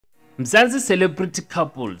Mzansi celebrity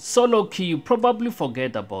couple, so low-key you probably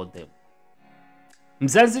forget about them.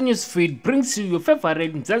 Mzansi Newsfeed brings you your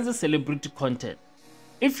favorite Mzansi celebrity content.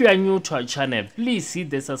 If you are new to our channel, please hit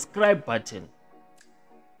the subscribe button.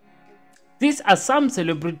 These are some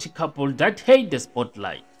celebrity couples that hate the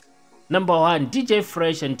spotlight. Number 1. DJ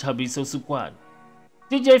Fresh and Thabiso Sukwana.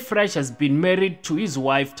 DJ Fresh has been married to his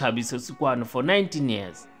wife Thabiso Sukwana for 19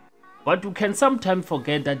 years. But we can sometimes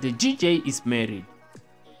forget that the DJ is married,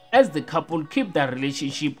 as the couple keep their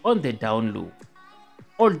relationship on the down low.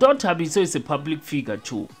 Although Thabiso is a public figure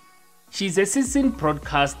too, she is a seasoned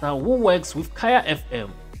broadcaster who works with Kaya FM.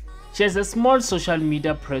 She has a small social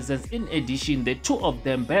media presence. In addition, the two of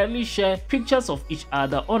them barely share pictures of each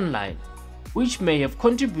other online, which may have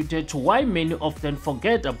contributed to why many often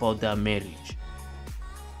forget about their marriage.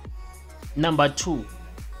 Number 2.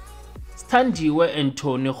 Sthandiwe and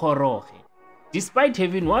kgoroge. Despite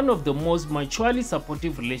having one of the most mutually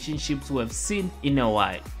supportive relationships we have seen in a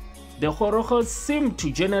while, the kgoroges seem to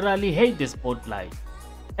generally hate the spotlight.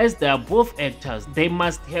 As they are both actors, they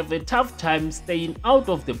must have a tough time staying out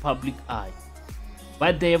of the public eye,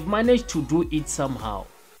 but they have managed to do it somehow.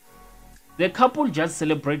 The couple just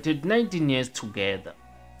celebrated 19 years together.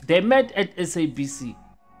 They met at SABC,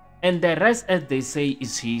 and the rest, as they say,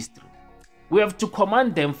 is history. We have to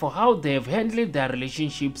commend them for how they have handled their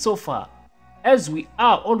relationship so far, as we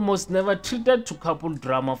are almost never treated to couple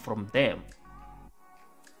drama from them.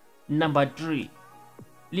 Number 3.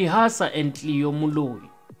 Lihasa and Tleo Moloi.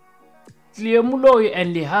 Tleo Moloi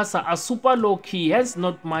and Lihasa are super low-key, hence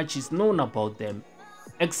not much is known about them,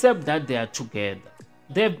 except that they are together.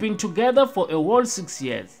 They have been together for a whole 6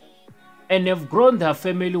 years, and have grown their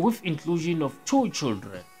family with inclusion of 2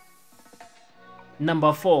 children.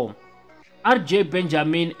 Number 4. RJ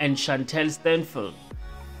Benjamin and Chantel Stanfield.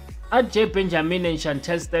 RJ Benjamin and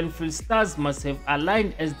Chantel Stanfield stars must have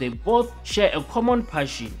aligned as they both share a common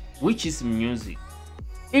passion, which is music.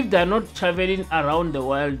 If they are not traveling around the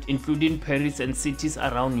world, including Paris and cities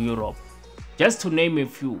around Europe, just to name a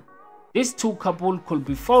few, these two couples could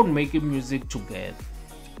be found making music together.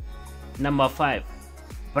 Number 5.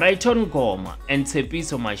 Brighton Goma and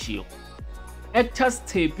Tshepiso Mashego. Actors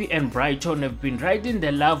Tshepi and Brighton have been riding the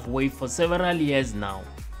love wave for several years now.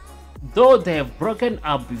 Though they have broken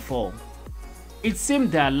up before, it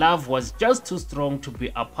seemed their love was just too strong to be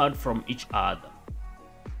apart from each other.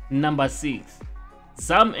 Number 6.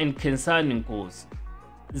 Zam and Khensani Nkosi.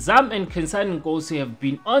 Zam and Khensani Nkosi have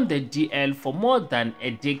been on the DL for more than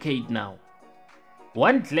a decade now.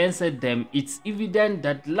 One glance at them, it's evident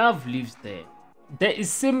that love lives there. There is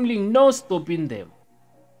seemingly no stopping them.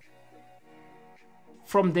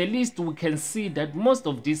 From the list, we can see that most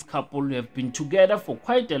of these couples have been together for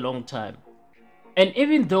quite a long time. And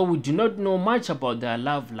even though we do not know much about their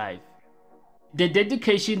love life, the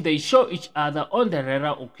dedication they show each other on the rare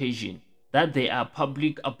occasion that they are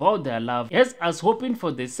public about their love has us hoping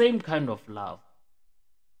for the same kind of love.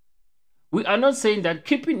 We are not saying that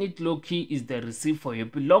keeping it low-key is the recipe for a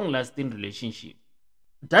long-lasting relationship.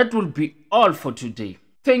 That will be all for today.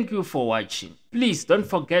 Thank you for watching. Please don't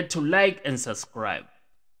forget to like and subscribe.